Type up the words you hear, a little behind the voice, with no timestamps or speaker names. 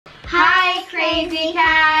Crazy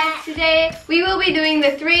Cat. Today we will be doing the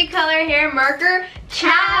 3-color hair marker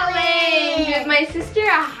challenge with my sister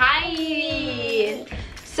Heidi.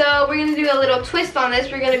 So we're gonna do a little twist on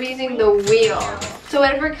this. We're gonna be using the wheel. So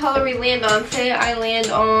whatever color we land on, say I land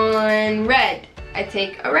on red, I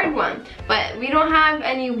take a red one. But we don't have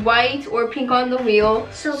any white or pink on the wheel,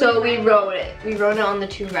 so we wrote it. We wrote it on the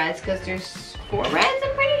 2 reds because there's 4 reds,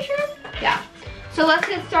 I'm pretty sure. Yeah. So let's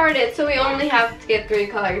get started. So we only have to get 3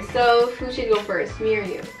 colors. So who should go first, me or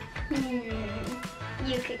you?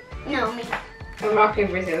 You could, no, me. Rock,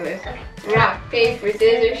 paper, scissors. Okay. Rock, paper,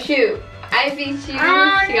 scissors, shoot. I beat you.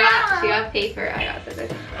 Oh, she got paper. I got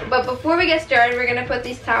scissors. But before we get started, we're gonna put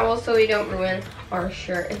these towels so we don't ruin our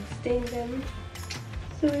shirt and stain them.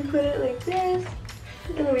 So we put it like this,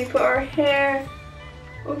 and then we put our hair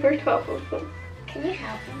over top of them. Can you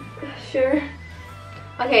help me? Sure.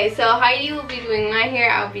 Okay, so Heidi will be doing my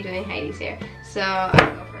hair. I'll be doing Heidi's hair. So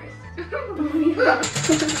I'll go first.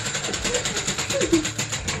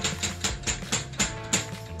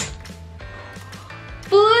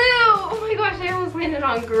 Blue! Oh my gosh, I almost landed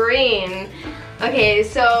on green. Okay,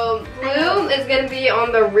 so blue is gonna be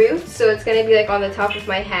on the root, so it's gonna be like on the top of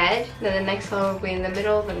my head. Then the next color will be in the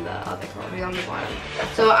middle, then the other color will be on the bottom.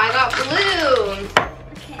 So I got blue.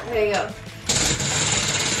 Okay. There you go.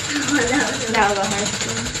 Oh, that was a hard one.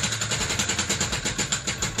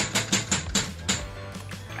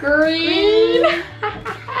 Green.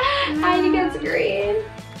 Heidi gets green.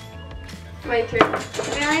 My turn. I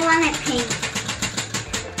really want it pink.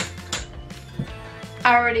 I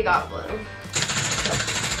already got blue.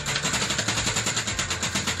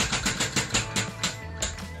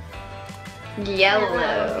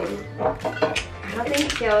 Yellow. I don't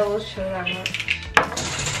think yellow will show that much.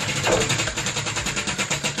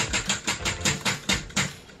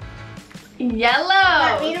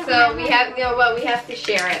 Yellow. So we have, you know what? We have to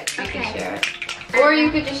share it. We can share it, or you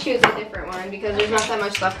could just choose a different one because there's not that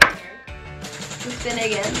much left in here. Let's spin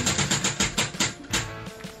again.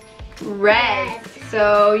 Red.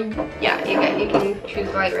 So yeah, you can choose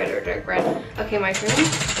light red or dark red. Okay, my turn.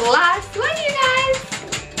 Last one, you guys.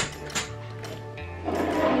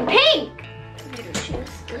 Pink. I'm gonna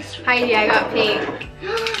choose this one. Heidi, I got pink.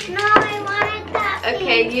 No, I wanted that pink.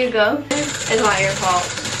 Okay, you go. It's not your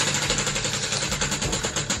fault.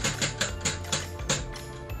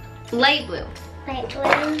 Light blue. Light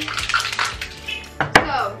blue.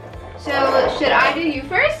 So should I do you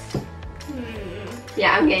first?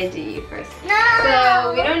 Yeah, I'm gonna do you first. No.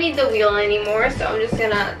 So we don't need the wheel anymore, so I'm just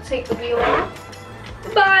gonna take the wheel off.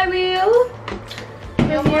 Bye, wheel.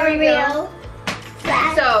 No more wheel.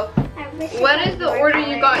 So what is the order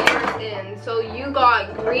you got yours in? So you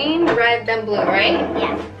got green, red, then blue, right?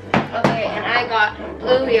 Yeah. Okay, and I got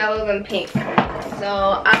blue, yellow, then pink.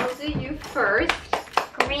 So I'll do you first.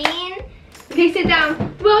 Green. Okay, sit down.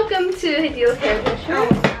 Welcome to Hadil and Heidi show.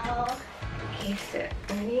 Oh, Okay, sit.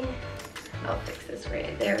 Ready? I'll fix this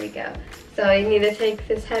right. There we go. So you need to take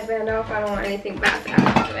this headband off. I don't want anything bad to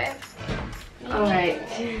happen to it. Alright.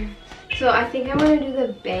 So I think I'm going to do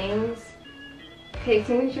the bangs. Okay,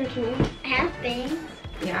 can you show it to me? I have bangs.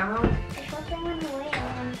 Yeah. I thought they went away.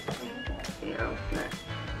 No,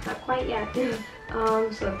 not quite yet.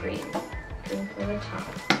 So green. Green for the top.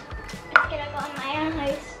 It's gonna go on my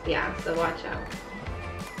eyes. Yeah, so watch out.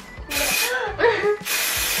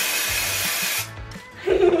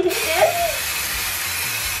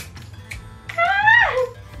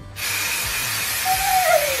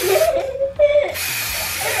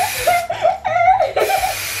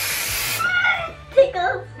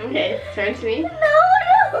 Tickles. Okay, turn to me. No.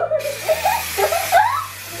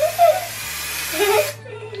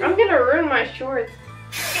 I'm gonna ruin my shorts.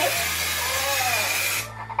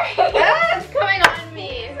 Ah, it's coming on me.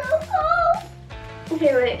 So cold.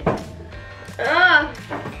 Okay, wait. Ah.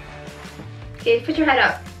 Okay, put your head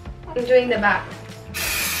up. I'm doing the back.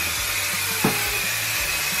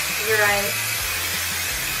 Your eyes.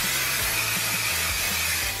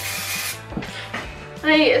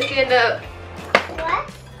 I need to stand up.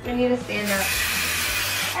 What? I need to stand up.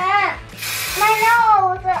 My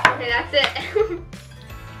nose. Okay, that's it.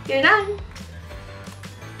 You're done.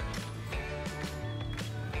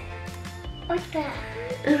 What's that?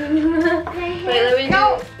 Wait, let me do.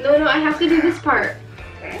 No, I have to do this part.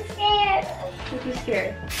 I'm scared. Don't be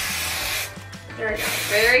scared. There we go.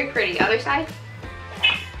 Very pretty. Other side.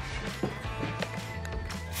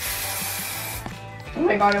 Oh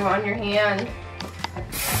my god, I'm on your hand.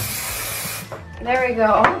 There we go.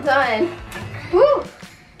 All done. Woo!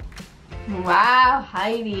 Wow,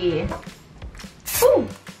 Heidi. Woo!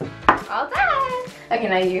 All done. Okay,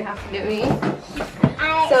 now you have to do me.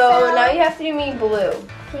 So now you have to do me blue.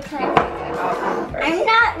 because I'm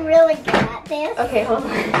not really good at this. Okay, hold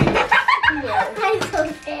on. I'm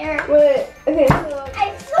so scared. Wait, okay, so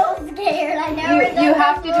I'm so scared. I never done you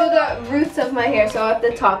have to this do before. the roots of my hair, so at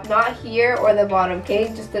the top, not here or the bottom, okay?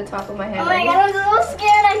 Just the top of my head. Oh my god, I'm so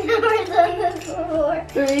scared. I've never done this before.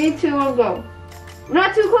 3, 2, 1, go.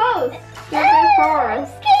 Not too close. Not too I'm far.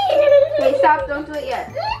 scared. Wait, stop. Don't do it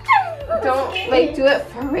yet. I'm Don't, scared. like, do it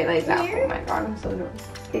far away like that. Oh my god, I'm so nervous.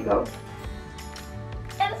 Okay, go.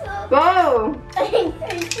 I'm so Go!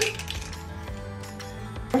 scared.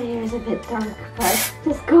 My hair is a bit dark, but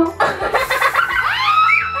just go.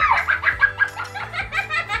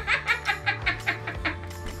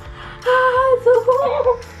 Ah, it's so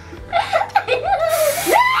cool.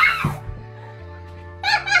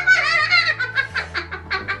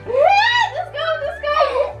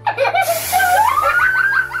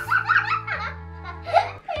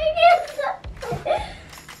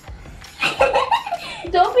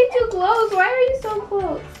 Don't be too close. Why are you so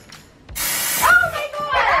close? Oh my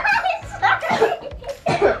god!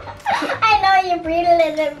 I know you breathe a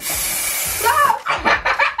little. Stop!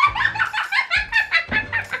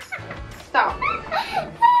 Stop.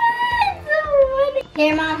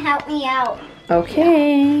 Here, Mom, help me out.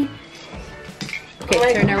 Okay.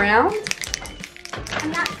 Okay, turn around.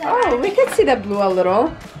 I'm not good. Oh, we can see the blue a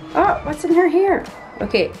little. Oh, what's in her hair?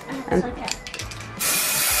 Okay. It's And okay.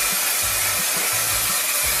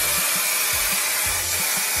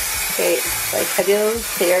 okay, like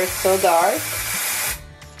Hadil's hair is so dark.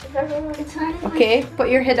 It's hard. Okay, put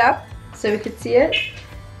your head up so we could see it.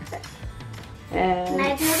 Can I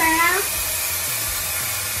And do that now?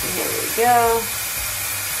 there we go.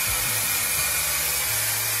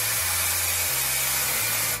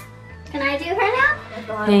 Can I do her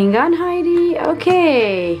now? Hang on, Heidi.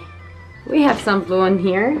 Okay. We have some blue in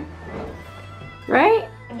here. Right?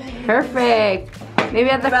 Perfect. Maybe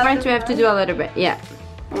at the front we have to do a little bit. Yeah.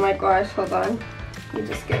 Oh my gosh, hold on. Let me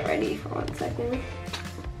just get ready for 1 second.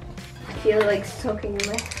 I feel like soaking in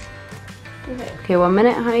my... Okay. Okay, 1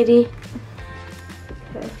 minute, Heidi.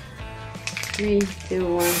 Okay. 3,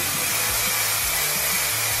 2, 1.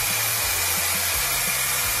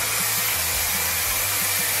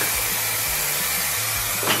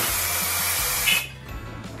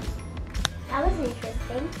 That was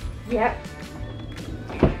interesting. Yep.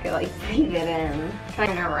 Okay, like leave it in.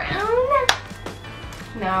 Turn around.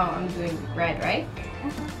 Now I'm doing red, right?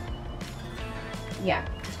 Yeah.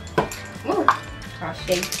 Ooh. I'll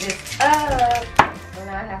shake this up. So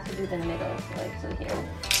now I have to do the middle, like so here.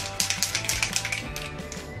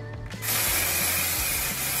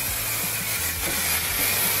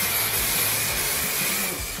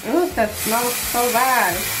 Ooh, that smells so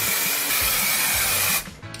bad.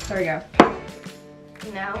 There we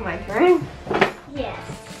go. Now my turn. Yes.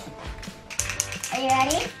 Are you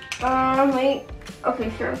ready? Wait.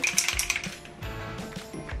 Okay, sure.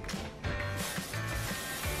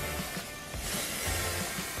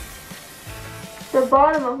 The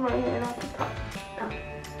bottom of my hair, not the top.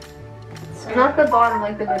 So, Not the bottom,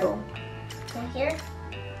 like the middle. from here.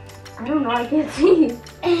 I don't know, I can't see.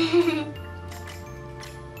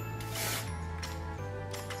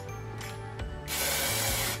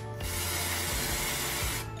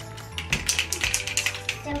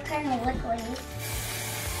 Still kind of liquidy.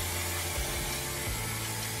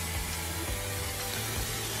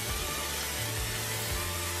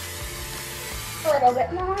 A little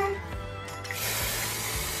bit more.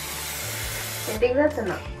 I think that's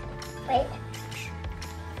enough. Wait.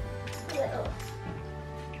 A little.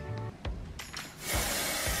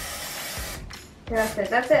 That's it,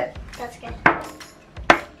 that's it. That's good.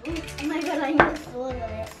 Oh my god, I used a little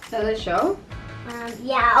bit. Does it show?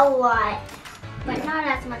 Yeah, a lot. But not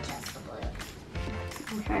as much as the blue.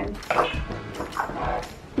 Okay.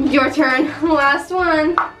 Your turn. Last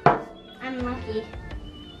one. I'm lucky.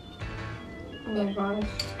 Oh my gosh.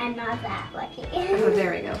 I'm not that lucky. Oh,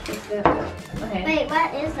 there we go. Fix it. Okay. Wait,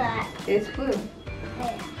 what is that? It's blue.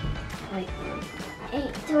 Wait,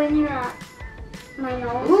 Like, doing your my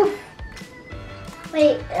nose. oof.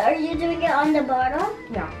 Wait, are you doing it on the bottom?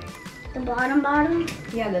 Yeah. The bottom?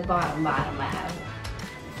 Yeah, the bottom.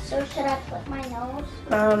 So should I put my nose?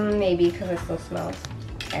 Maybe because it still smells.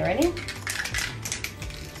 Okay, ready?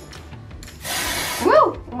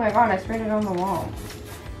 Woo! Oh my god, I sprayed it on the wall.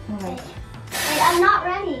 Oh my. Wait, I'm not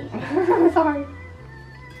ready. Sorry.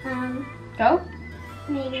 Go.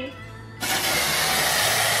 Maybe.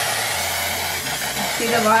 See,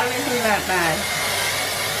 the bottom isn't that bad.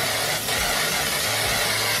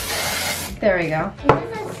 There we go. It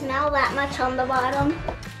doesn't smell that much on the bottom.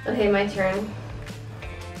 Okay, my turn.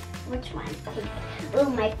 Which one? Pink. Ooh,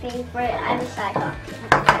 my favorite. I'm a psycho.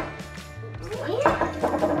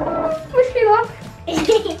 Wish me luck.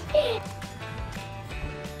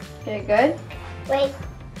 Okay, good. Wait.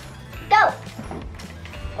 Go.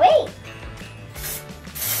 Wait.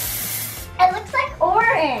 It looks like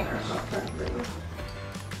orange.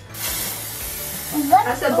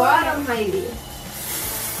 That's the bottom, Heidi.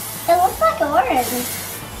 It looks like orange.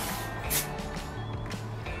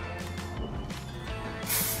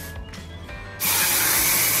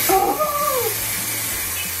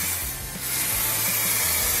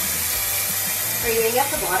 Are you gonna get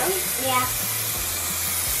the bottom? Yeah.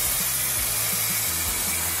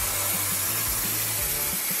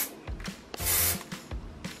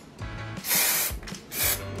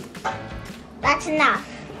 That's enough.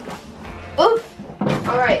 Oops.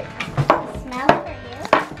 All right. Smell for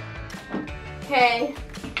you. Okay.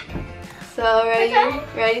 So ready? Okay.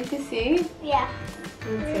 Ready to see? Yeah.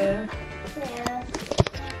 Me too. Yeah.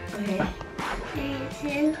 Okay.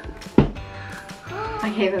 3, 2.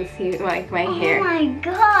 Okay, let's see like my hair. Oh my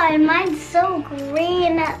god, mine's so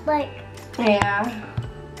green at like Yeah.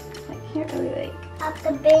 I can't really like. at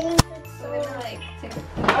the base. It's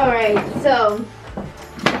so Alright, so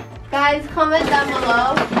guys, comment down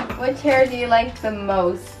below which hair do you like the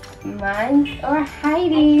most? Mine or I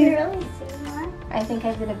Heidi's? can really see one. I think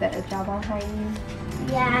I did a better job on Heidi's.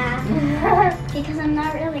 Yeah. Because I'm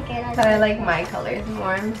not really good at But I it. like my colors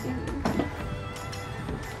more.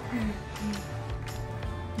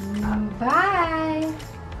 Bye!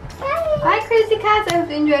 Bye crazy cats! I hope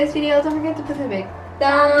you enjoyed this video. Don't forget to put a big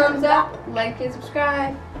thumbs up, like and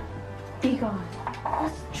subscribe. Be gone.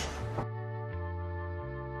 Let's